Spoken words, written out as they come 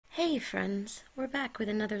Hey friends, we're back with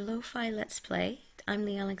another Lo-Fi Let's Play. I'm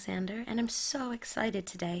Lee Alexander, and I'm so excited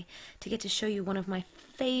today to get to show you one of my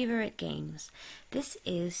favorite games. This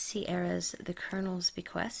is Sierra's The Colonel's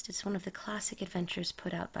Bequest. It's one of the classic adventures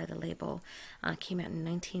put out by the label. Came out in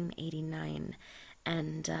 1989,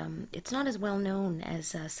 and it's not as well known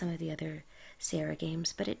as some of the other Sierra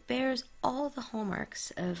games, but it bears all the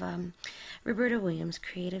hallmarks of Roberta Williams'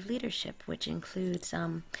 creative leadership, which includes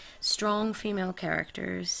strong female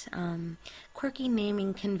characters, quirky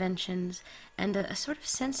naming conventions, and a sort of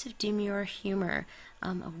sense of demure humor,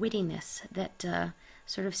 a wittiness that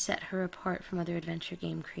sort of set her apart from other adventure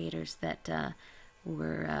game creators that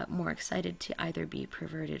were more excited to either be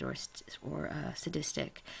perverted or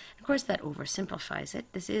sadistic. Of course, that oversimplifies it.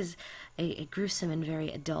 This is a gruesome and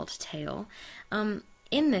very adult tale.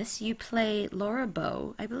 In this, you play Laura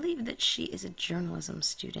Bow. I believe that she is a journalism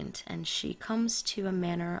student, and she comes to a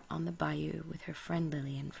manor on the bayou with her friend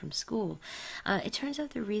Lillian from school. It turns out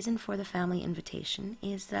the reason for the family invitation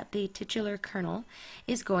is that the titular colonel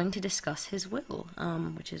is going to discuss his will,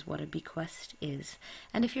 which is what a bequest is.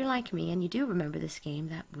 And if you're like me and you do remember this game,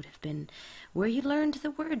 that would have been where you learned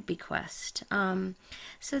the word bequest.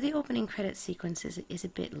 So the opening credit sequence is a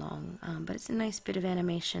bit long, but it's a nice bit of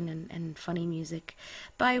animation and funny music,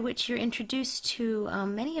 by which you're introduced to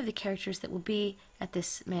many of the characters that will be at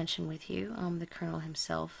this mansion with you, the Colonel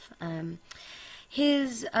himself,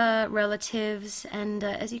 his relatives, and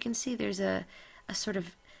as you can see, there's a sort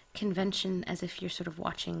of convention as if you're sort of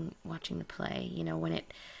watching the play. You know, when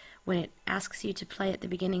it asks you to play at the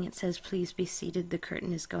beginning, it says, "Please be seated, the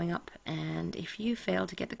curtain is going up," and if you fail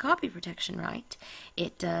to get the copy protection right,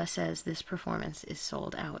 it says this performance is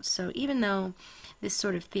sold out. So even though this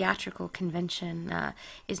sort of theatrical convention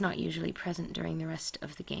is not usually present during the rest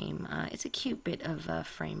of the game, it's a cute bit of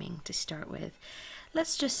framing to start with.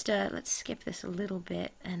 Let's just let's skip this a little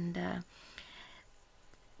bit and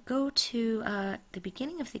go to the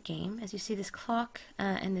beginning of the game. As you see, this clock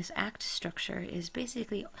and this act structure is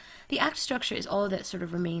basically, the act structure is all that sort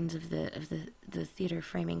of remains of the theater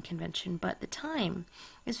framing convention, but the time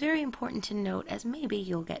is very important to note, as maybe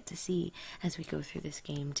you'll get to see as we go through this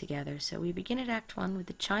game together. So we begin at Act 1 with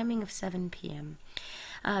the chiming of 7 p.m.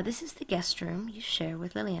 This is the guest room you share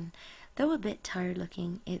with Lillian. Though a bit tired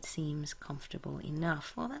looking, it seems comfortable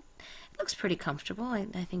enough. Well, that looks pretty comfortable.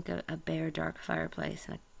 I think a bare dark fireplace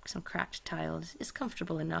and some cracked tiles is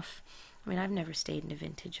comfortable enough. I mean, I've never stayed in a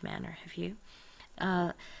vintage manor, have you?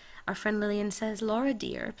 Our friend Lillian says, "Laura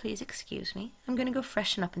dear, please excuse me. I'm going to go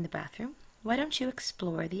freshen up in the bathroom. Why don't you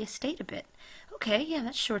explore the estate a bit?" Okay, yeah,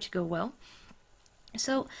 that's sure to go well.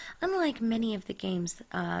 So, unlike many of the games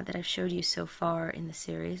that I've showed you so far in the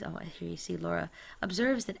series, here you see Laura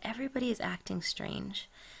observes that everybody is acting strange.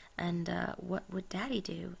 And what would Daddy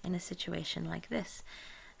do in a situation like this?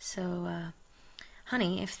 So,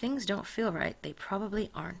 honey, if things don't feel right, they probably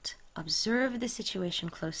aren't. Observe the situation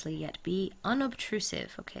closely, yet be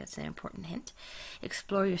unobtrusive. Okay, that's an important hint.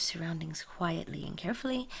 Explore your surroundings quietly and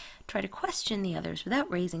carefully. Try to question the others without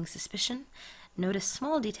raising suspicion. Notice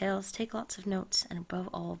small details, take lots of notes, and above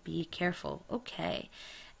all, be careful. Okay,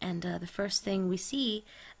 and the first thing we see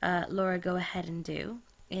Laura go ahead and do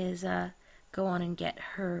is go on and get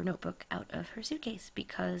her notebook out of her suitcase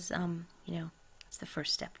because, you know, it's the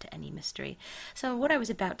first step to any mystery. So what I was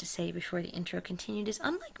about to say before the intro continued is,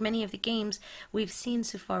 unlike many of the games we've seen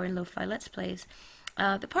so far in Lo-Fi Let's Plays,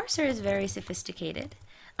 the parser is very sophisticated.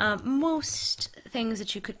 Most things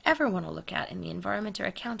that you could ever want to look at in the environment are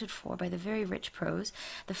accounted for by the very rich prose.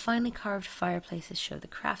 The finely carved fireplaces show the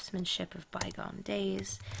craftsmanship of bygone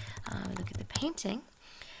days. Look at the painting.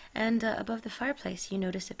 And above the fireplace, you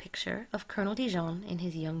notice a picture of Colonel Dijon in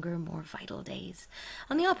his younger, more vital days.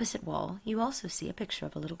 On the opposite wall, you also see a picture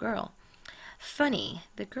of a little girl. Funny,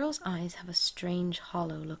 the girl's eyes have a strange,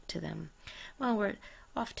 hollow look to them. Well, we're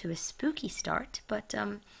off to a spooky start, but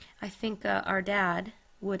I think our dad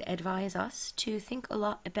would advise us to think a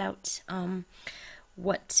lot about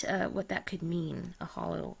what that could mean, a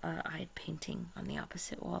hollow-eyed painting on the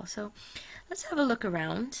opposite wall. So let's have a look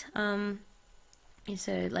around.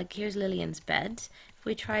 So, like, here's Lillian's bed. If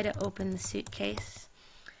we try to open the suitcase,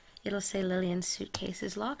 it'll say Lillian's suitcase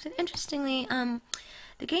is locked. And interestingly,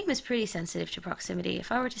 the game is pretty sensitive to proximity.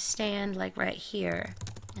 If I were to stand, like, right here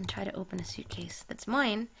and try to open a suitcase that's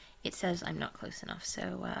mine, it says I'm not close enough.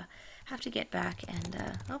 So, have to get back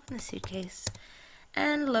and open the suitcase.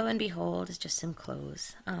 And lo and behold, it's just some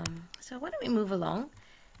clothes. So why don't we move along?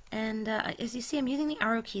 And as you see, I'm using the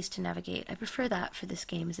arrow keys to navigate. I prefer that for this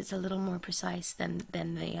game, as it's a little more precise than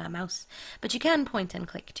the mouse. But you can point and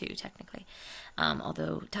click too, technically.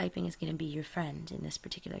 Although typing is going to be your friend in this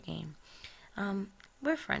particular game.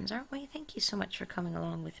 We're friends, aren't we? Thank you so much for coming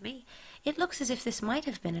along with me. It looks as if this might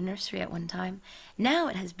have been a nursery at one time. Now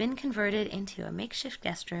it has been converted into a makeshift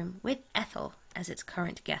guest room with Ethel as its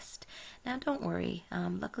current guest. Now don't worry,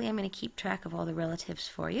 luckily I'm going to keep track of all the relatives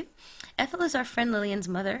for you. Ethel is our friend Lillian's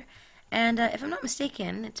mother, and if I'm not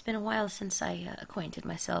mistaken, it's been a while since I acquainted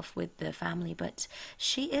myself with the family, but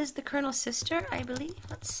she is the Colonel's sister, I believe.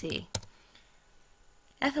 Let's see.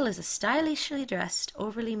 Ethel is a stylishly dressed,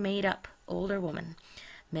 overly made-up older woman.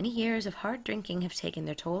 Many years of hard drinking have taken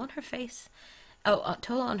their toll on her face.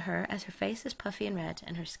 Toll on her, as her face is puffy and red,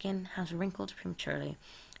 and her skin has wrinkled prematurely.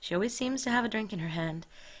 She always seems to have a drink in her hand.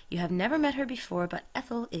 You have never met her before, but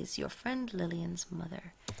Ethel is your friend Lillian's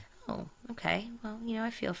mother. Oh, okay. Well, you know,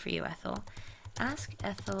 I feel for you, Ethel. Ask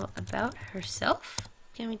Ethel about herself.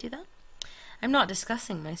 Can we do that? I'm not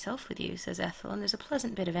discussing myself with you, says Ethel, and there's a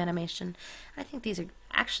pleasant bit of animation. I think these are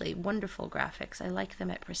actually wonderful graphics. I like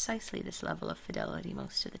them at precisely this level of fidelity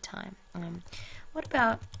most of the time. What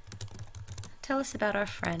about, tell us about our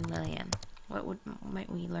friend Lillian. What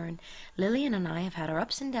might we learn? Lillian and I have had our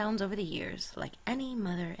ups and downs over the years, like any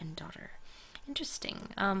mother and daughter. Interesting.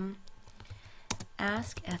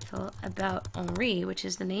 Ask Ethel about Henri, which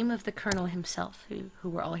is the name of the Colonel himself, who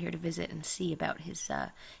we're all here to visit and see about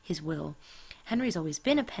his will. Henry's always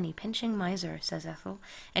been a penny-pinching miser, says Ethel,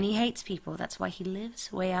 and he hates people. That's why he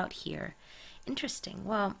lives way out here. Interesting.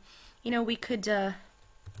 Well, you know, we could,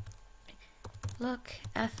 look,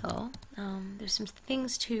 Ethel, there's some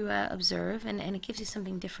things to observe, and it gives you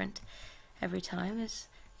something different every time. There's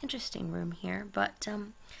an interesting room here, but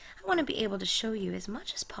I want to be able to show you as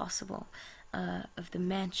much as possible of the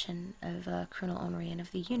mansion of Colonel Henri and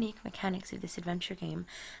of the unique mechanics of this adventure game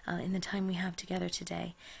in the time we have together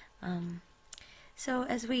today. So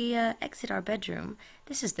as we exit our bedroom,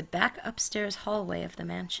 this is the back upstairs hallway of the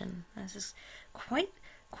mansion. This is quite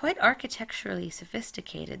architecturally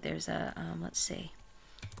sophisticated. There's a, let's see,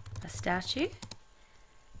 a statue,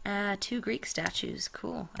 2 Greek statues.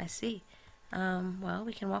 Cool, I see. Well,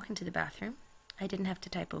 we can walk into the bathroom. I didn't have to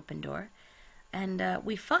type open door. And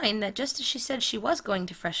we find that just as she said she was going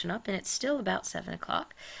to freshen up, and it's still about 7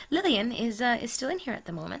 o'clock, Lillian is still in here at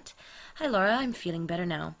the moment. Hi, Laura, I'm feeling better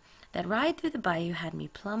now. That ride through the bayou had me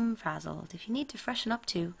plumb frazzled. If you need to freshen up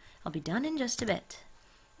too, I'll be done in just a bit.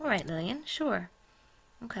 All right, Lillian, sure.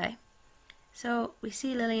 Okay. So we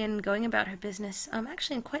see Lillian going about her business,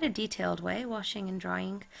 actually in quite a detailed way, washing and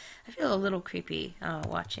drying. I feel a little creepy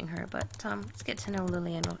watching her, but let's get to know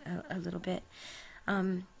Lillian a little bit.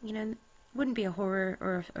 You know, wouldn't be a horror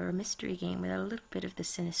or a mystery game without a little bit of the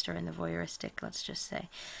sinister and the voyeuristic, let's just say.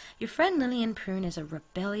 Your friend Lillian Prune is a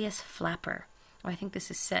rebellious flapper. I think this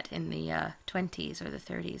is set in the 20s or the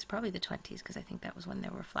 30s, probably the 20s, because I think that was when there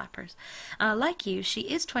were flappers. Like you, she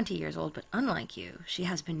is 20 years old, but unlike you, she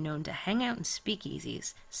has been known to hang out in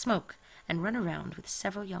speakeasies, smoke, and run around with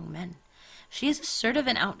several young men. She is assertive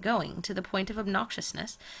and outgoing to the point of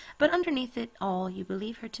obnoxiousness, but underneath it all, you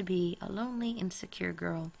believe her to be a lonely, insecure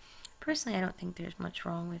girl. Personally, I don't think there's much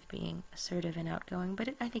wrong with being assertive and outgoing, but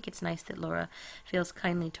I think it's nice that Laura feels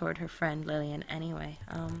kindly toward her friend Lillian anyway.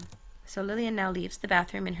 So Lillian now leaves the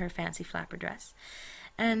bathroom in her fancy flapper dress.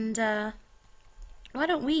 And why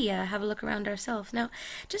don't we have a look around ourselves? Now,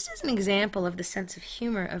 just as an example of the sense of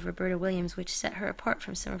humor of Roberta Williams, which set her apart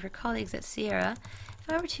from some of her colleagues at Sierra,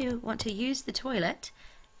 if I were to want to use the toilet,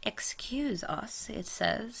 excuse us, it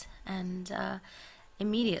says, and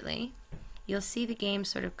immediately you'll see the game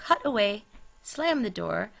sort of cut away, slam the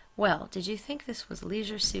door. Well, did you think this was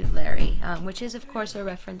Leisure Suit Larry? Which is, of course, a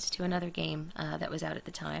reference to another game that was out at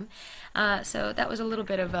the time. So that was a little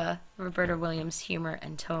bit of Roberta Williams' humor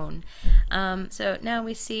and tone. So now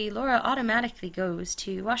we see Laura automatically goes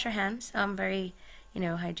to wash her hands. Very, you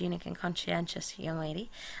know, hygienic and conscientious young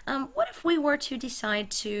lady. What if we were to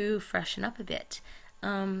decide to freshen up a bit?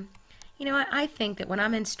 You know, I think that when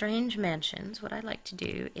I'm in strange mansions, what I like to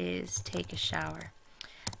do is take a shower.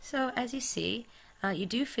 So as you see, you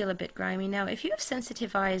do feel a bit grimy. Now, if you have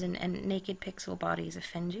sensitive eyes and naked pixel bodies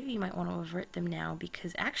offend you, you might want to avert them now,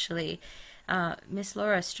 because actually Miss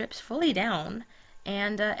Laura strips fully down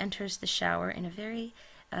and enters the shower in a very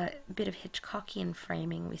bit of Hitchcockian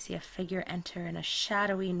framing. We see a figure enter and a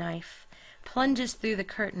shadowy knife plunges through the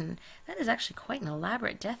curtain. That is actually quite an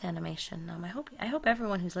elaborate death animation. I hope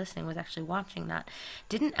everyone who's listening was actually watching that.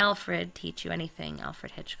 Didn't Alfred teach you anything,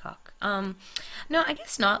 Alfred Hitchcock? No, I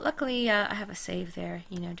guess not. Luckily, I have a save there,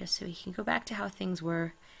 you know, just so we can go back to how things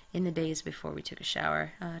were in the days before we took a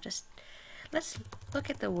shower. Just let's look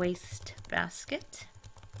at the waste basket.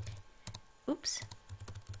 Oops.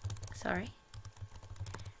 Sorry.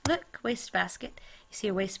 Look, wastebasket. You see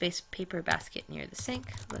a waste-based paper basket near the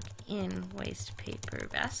sink. Look in waste paper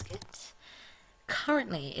basket.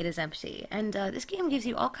 Currently, it is empty, and this game gives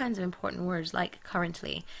you all kinds of important words like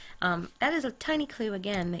currently. That is a tiny clue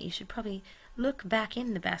again that you should probably look back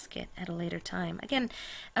in the basket at a later time. Again,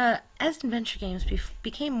 as adventure games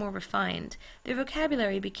became more refined, their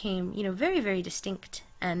vocabulary became, very, very distinct,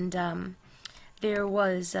 and there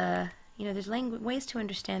was, there's ways to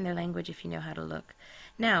understand their language if you know how to look.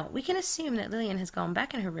 Now, we can assume that Lillian has gone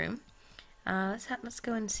back in her room. Let's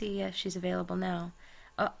go and see if she's available now.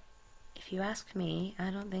 If you ask me,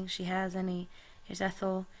 I don't think she has any. Here's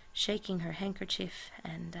Ethel shaking her handkerchief,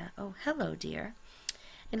 and, oh, hello, dear.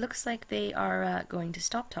 It looks like they are going to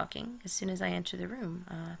stop talking as soon as I enter the room.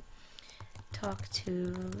 Talk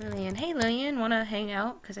to Lillian. Hey, Lillian, want to hang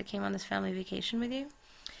out because I came on this family vacation with you?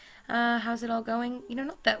 How's it all going?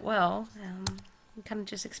 Not that well. You kind of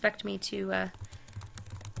just expect me to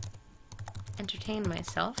entertain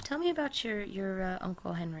myself. Tell me about your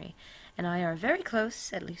Uncle Henry. And I are very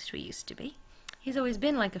close, at least we used to be. He's always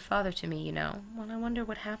been like a father to me, Well, I wonder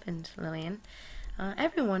what happened, Lillian.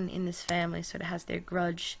 Everyone in this family sort of has their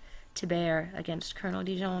grudge to bear against Colonel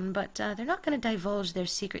Dijon, but they're not going to divulge their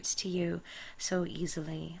secrets to you so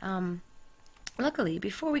easily. Luckily,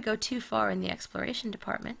 before we go too far in the exploration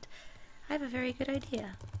department, I have a very good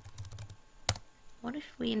idea. What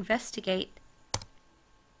if we investigate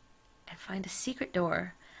and find a secret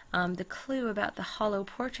door? The clue about the hollow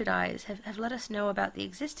portrait eyes have let us know about the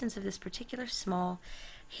existence of this particular small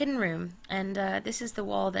hidden room, and this is the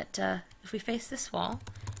wall that, if we face this wall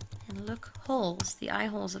and look holes, the eye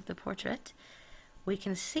holes of the portrait, we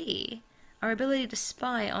can see our ability to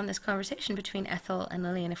spy on this conversation between Ethel and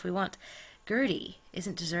Lillian if we want. Gertie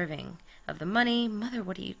isn't deserving of the money. Mother,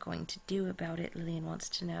 what are you going to do about it? Lillian wants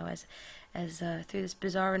to know, as through this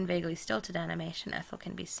bizarre and vaguely stilted animation, Ethel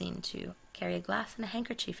can be seen to carry a glass and a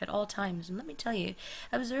handkerchief at all times. And let me tell you,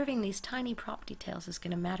 observing these tiny prop details is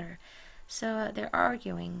going to matter. So they're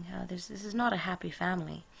arguing. This is not a happy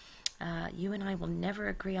family. You and I will never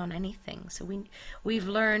agree on anything. So we've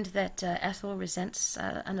learned that Ethel resents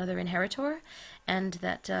another inheritor, and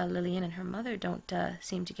that Lillian and her mother don't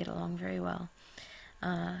seem to get along very well.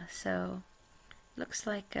 So looks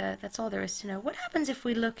like that's all there is to know. What happens if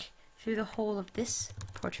we look through the hole of this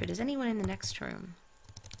portrait? Is anyone in the next room?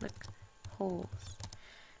 Look, holes.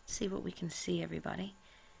 See what we can see, everybody.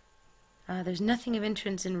 There's nothing of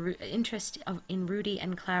interest in Rudy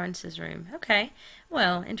and Clarence's room. Okay.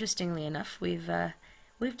 Well, interestingly enough, we've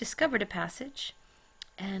discovered a passage,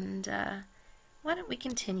 and why don't we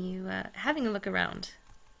continue having a look around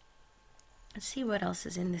and see what else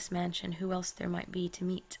is in this mansion, who else there might be to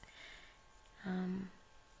meet.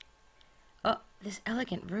 Oh, this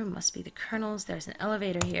elegant room must be the Colonel's. There's an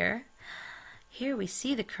elevator here. Here we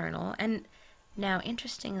see the Colonel, and now,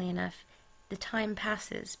 interestingly enough, the time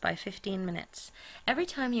passes by 15 minutes. Every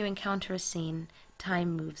time you encounter a scene,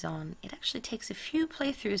 time moves on. It actually takes a few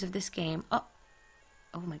playthroughs of this game. Oh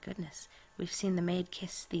my goodness. We've seen the maid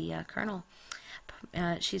kiss the Colonel.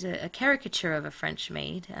 She's a caricature of a French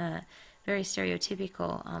maid. Very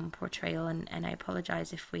stereotypical portrayal, and I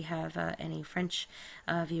apologize if we have any French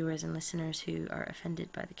viewers and listeners who are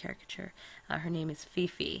offended by the caricature. Her name is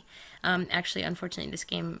Fifi. Actually, unfortunately, this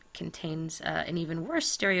game contains an even worse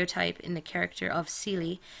stereotype in the character of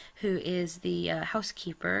Celie, who is the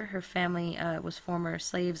housekeeper. Her family was former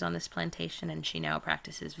slaves on this plantation, and she now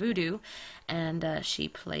practices voodoo, and she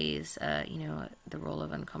plays, the role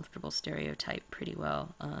of uncomfortable stereotype pretty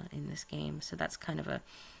well in this game. So that's kind of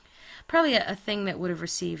probably a thing that would have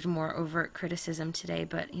received more overt criticism today,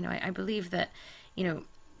 but, I believe that,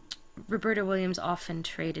 Roberta Williams often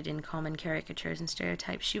traded in common caricatures and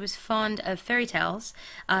stereotypes. She was fond of fairy tales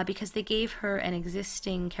because they gave her an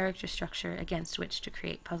existing character structure against which to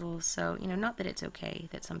create puzzles. So, not that it's okay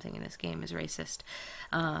that something in this game is racist,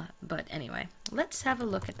 but anyway, let's have a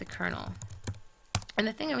look at the Colonel. And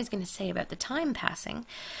the thing I was going to say about the time passing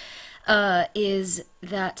is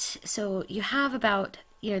that, so you have about,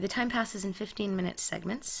 the time passes in 15-minute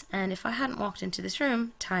segments, and if I hadn't walked into this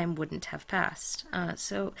room, time wouldn't have passed.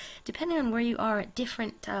 So depending on where you are at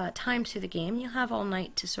different times through the game, you'll have all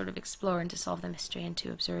night to sort of explore and to solve the mystery and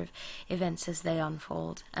to observe events as they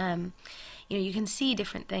unfold. You can see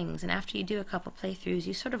different things, and after you do a couple playthroughs,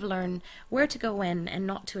 you sort of learn where to go when and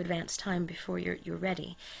not to advance time before you're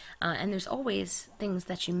ready. And there's always things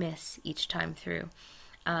that you miss each time through.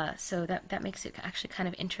 So that makes it actually kind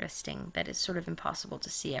of interesting that it's sort of impossible to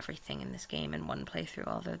see everything in this game in one playthrough,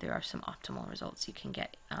 although there are some optimal results you can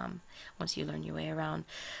get once you learn your way around.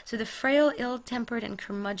 So the frail, ill-tempered, and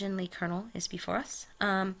curmudgeonly colonel is before us.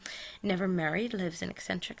 Never married, lives an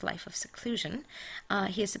eccentric life of seclusion.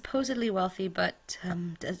 He is supposedly wealthy, but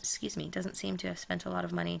doesn't seem to have spent a lot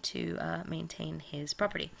of money to maintain his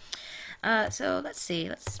property. So let's see.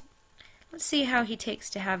 Let's see how he takes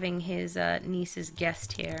to having his niece's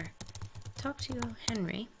guest here. Talk to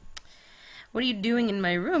Henry. What are you doing in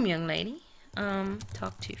my room, young lady?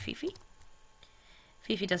 Talk to Fifi.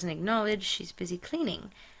 Fifi doesn't acknowledge. She's busy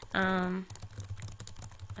cleaning. About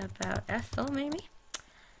Ethel, maybe?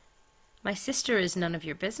 My sister is none of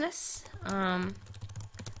your business.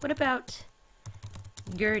 What about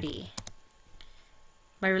Gertie?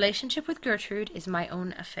 My relationship with Gertrude is my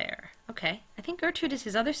own affair. Okay. I think Gertrude is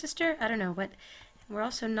his other sister. I don't know, but we're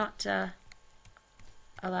also not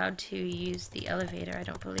allowed to use the elevator, I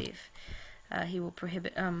don't believe. He will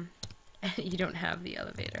prohibit... you don't have the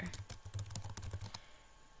elevator.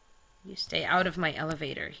 You stay out of my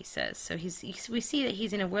elevator, he says. So we see that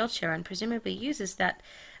he's in a wheelchair and presumably uses that,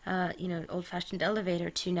 old-fashioned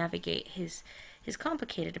elevator to navigate his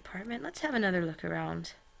complicated apartment. Let's have another look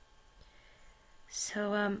around.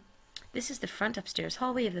 So, this is the front upstairs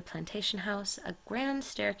hallway of the plantation house. A grand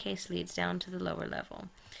staircase leads down to the lower level.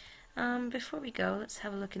 Before we go, let's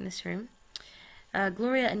have a look in this room.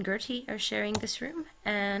 Gloria and Gertie are sharing this room,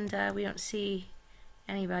 and we don't see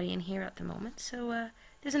anybody in here at the moment. So,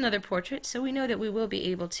 there's another portrait, so we know that we will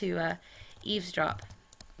be able to eavesdrop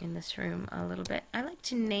in this room a little bit. I like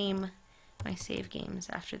to name my save games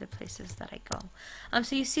after the places that I go.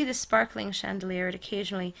 So you see the sparkling chandelier. It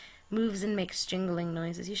occasionally moves and makes jingling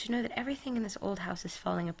noises. You should know that everything in this old house is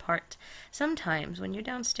falling apart. Sometimes, when you're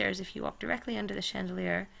downstairs, if you walk directly under the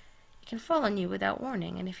chandelier, it can fall on you without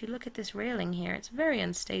warning. And if you look at this railing here, it's very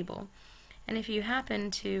unstable. And if you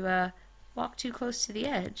happen to walk too close to the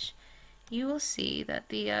edge, you will see that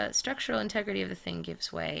the structural integrity of the thing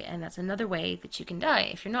gives way, and that's another way that you can die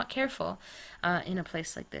if you're not careful in a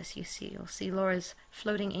place like this. You'll see Laura's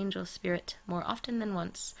floating angel spirit more often than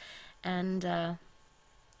once, and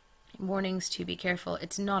warnings to be careful.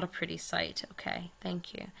 It's not a pretty sight. Okay,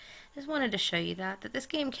 thank you. Just wanted to show you that this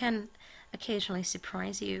game can occasionally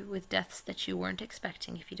surprise you with deaths that you weren't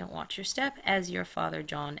expecting if you don't watch your step, as your father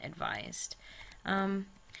John advised.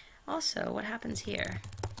 Also, what happens here?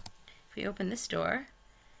 If we open this door,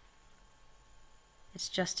 it's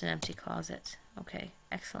just an empty closet. Okay,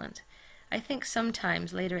 excellent. I think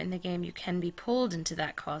sometimes later in the game you can be pulled into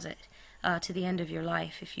that closet to the end of your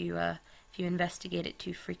life if you investigate it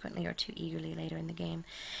too frequently or too eagerly later in the game.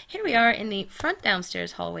 Here we are in the front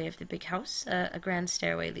downstairs hallway of the big house. A grand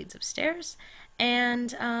stairway leads upstairs,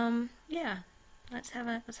 and yeah, let's have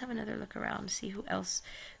another look around, see who else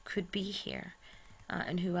could be here,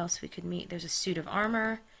 and who else we could meet. There's a suit of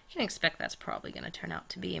armor. You can expect that's probably going to turn out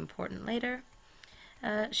to be important later.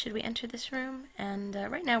 Should we enter this room? And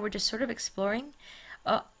right now we're just sort of exploring.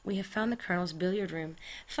 Oh, we have found the Colonel's billiard room.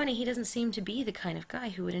 Funny, he doesn't seem to be the kind of guy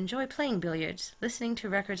who would enjoy playing billiards, listening to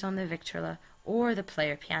records on the Victrola, or the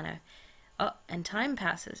player piano. Oh, and time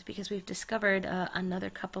passes because we've discovered another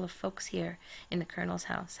couple of folks here in the Colonel's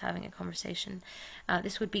house having a conversation.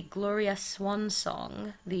 This would be Gloria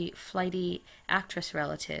Swansong, the flighty actress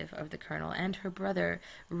relative of the Colonel, and her brother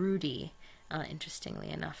Rudy, interestingly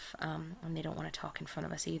enough. And they don't want to talk in front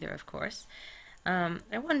of us either, of course.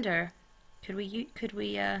 I wonder, could we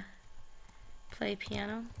play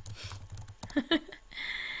piano?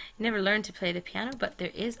 Never learned to play the piano, but there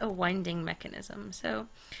is a winding mechanism, so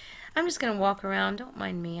I'm just going to walk around. Don't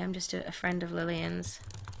mind me. I'm just a friend of Lillian's.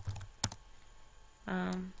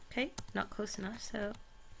 Okay, not close enough, so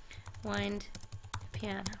wind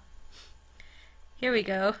piano. Here we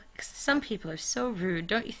go. Some people are so rude,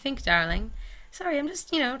 don't you think, darling? Sorry, I'm just,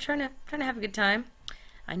 trying to have a good time.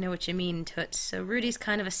 I know what you mean, Toots. So Rudy's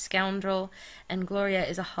kind of a scoundrel, and Gloria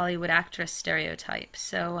is a Hollywood actress stereotype.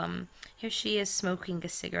 So here she is smoking a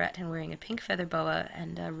cigarette and wearing a pink feather boa,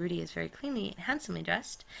 and Rudy is very cleanly and handsomely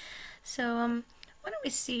dressed. So why don't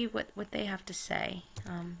we see what they have to say?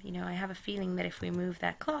 I have a feeling that if we move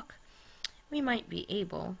that clock, we might be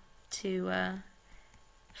able to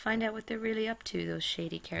find out what they're really up to, those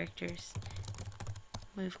shady characters.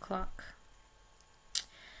 Move clock.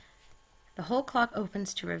 The whole clock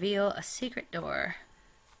opens to reveal a secret door.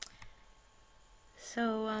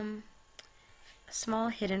 So, a small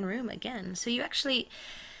hidden room again. So you actually,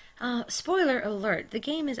 Spoiler alert, the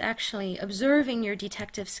game is actually observing your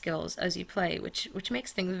detective skills as you play, which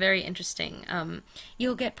makes things very interesting.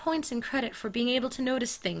 You'll get points and credit for being able to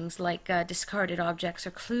notice things like discarded objects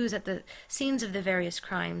or clues at the scenes of the various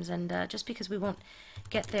crimes, and just because we won't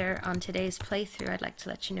get there on today's playthrough, I'd like to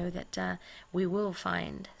let you know that we will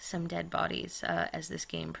find some dead bodies as this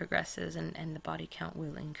game progresses, and the body count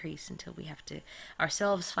will increase until we have to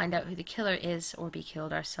ourselves find out who the killer is or be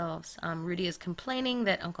killed ourselves. Rudy is complaining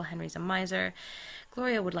that Uncle Henry's a miser.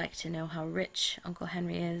 Gloria would like to know how rich Uncle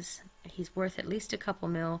Henry is. He's worth at least a couple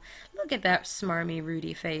mil. Look at that smarmy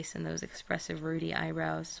Rudy face and those expressive Rudy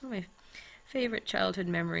eyebrows. One of my favorite childhood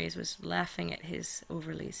memories was laughing at his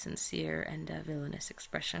overly sincere and villainous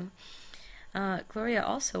expression. Gloria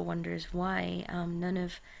also wonders why none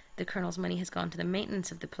of the Colonel's money has gone to the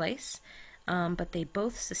maintenance of the place, but they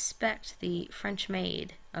both suspect the French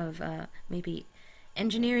maid of maybe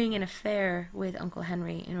engineering an affair with Uncle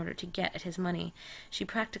Henry in order to get at his money. She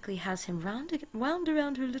practically has him wound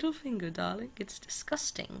around her little finger, darling. It's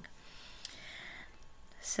disgusting.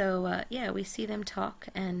 So, yeah, we see them talk,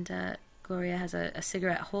 and Gloria has a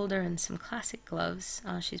cigarette holder and some classic gloves.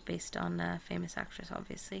 She's based on a famous actress,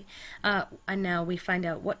 obviously. And now we find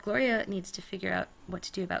out what Gloria needs to figure out what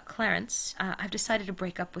to do about Clarence. I've decided to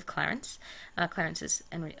break up with Clarence. Clarence is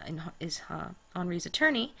Henri's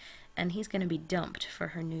attorney, and he's going to be dumped for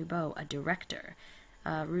her new beau, a director.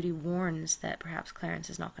 Rudy warns that perhaps Clarence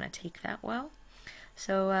is not going to take that well.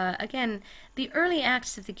 So, again, the early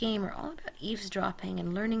acts of the game are all about eavesdropping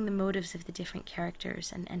and learning the motives of the different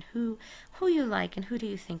characters and who you like and who do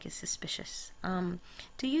you think is suspicious.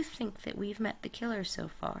 Do you think that we've met the killer so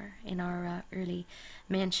far in our early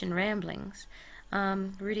mansion ramblings?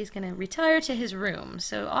 Rudy's going to retire to his room,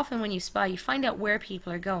 so often when you spy, you find out where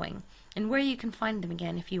people are going and where you can find them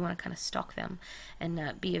again if you want to kind of stalk them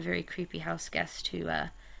and be a very creepy house guest who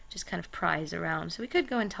just kind of pries around. So we could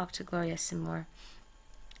go and talk to Gloria some more.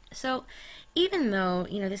 So, even though,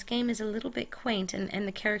 this game is a little bit quaint and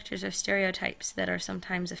the characters are stereotypes that are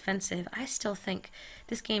sometimes offensive, I still think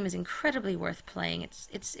this game is incredibly worth playing.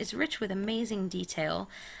 It's rich with amazing detail.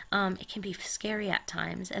 It can be scary at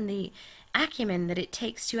times, and the acumen that it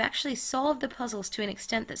takes to actually solve the puzzles to an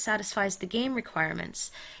extent that satisfies the game requirements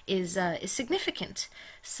is significant.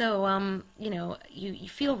 So, you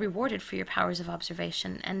feel rewarded for your powers of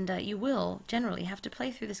observation, and you will generally have to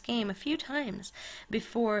play through this game a few times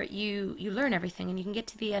before you learn everything, and you can get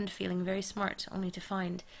to the end feeling very smart, only to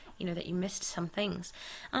find, that you missed some things.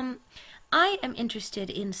 I am interested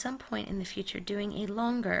in some point in the future doing a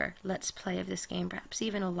longer Let's Play of this game, perhaps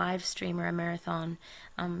even a live stream or a marathon,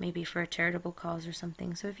 maybe for a charitable cause or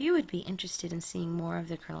something. So if you would be interested in seeing more of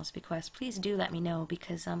the Colonel's Bequest, please do let me know,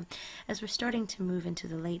 because as we're starting to move into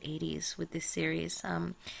the late 80s with this series,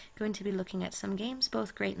 I'm going to be looking at some games,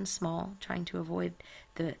 both great and small, trying to avoid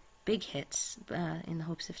the big hits in the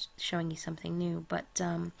hopes of showing you something new. But,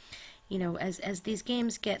 as these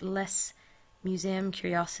games get less museum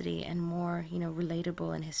curiosity and more,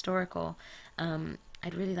 relatable and historical,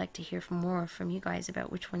 I'd really like to hear more from you guys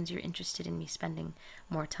about which ones you're interested in me spending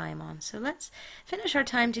more time on. So let's finish our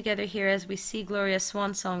time together here as we see Gloria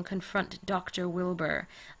Swansong confront Dr. Wilbur.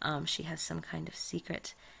 She has some kind of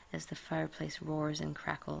secret as the fireplace roars and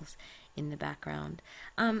crackles in the background.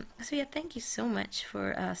 So yeah, thank you so much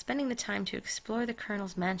for spending the time to explore the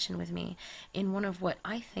Colonel's mansion with me in one of what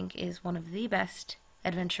I think is one of the best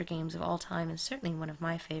adventure games of all time, and certainly one of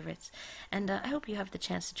my favorites. And I hope you have the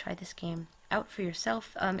chance to try this game out for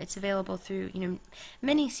yourself. It's available through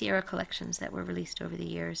many Sierra collections that were released over the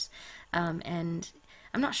years, and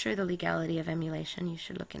I'm not sure the legality of emulation. You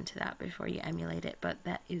should look into that before you emulate it, but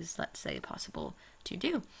that is, let's say, possible to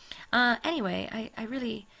do. Anyway,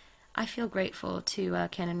 I feel grateful to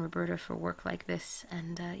Ken and Roberta for work like this,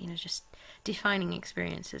 and just defining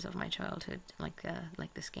experiences of my childhood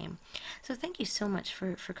like this game. So thank you so much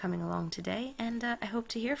for coming along today, and I hope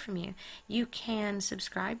to hear from you. You can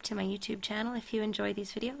subscribe to my YouTube channel if you enjoy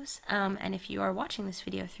these videos, and if you are watching this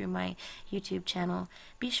video through my YouTube channel,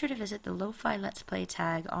 be sure to visit the Lo-Fi Let's Play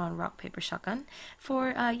tag on Rock Paper Shotgun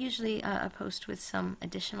for usually a post with some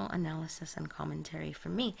additional analysis and commentary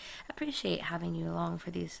from me. I appreciate having you along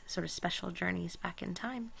for these sort of special journeys back in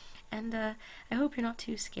time, and I hope you're not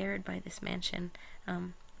too scared by this mansion.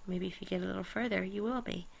 Maybe if you get a little further, you will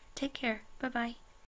be. Take care. Bye-bye.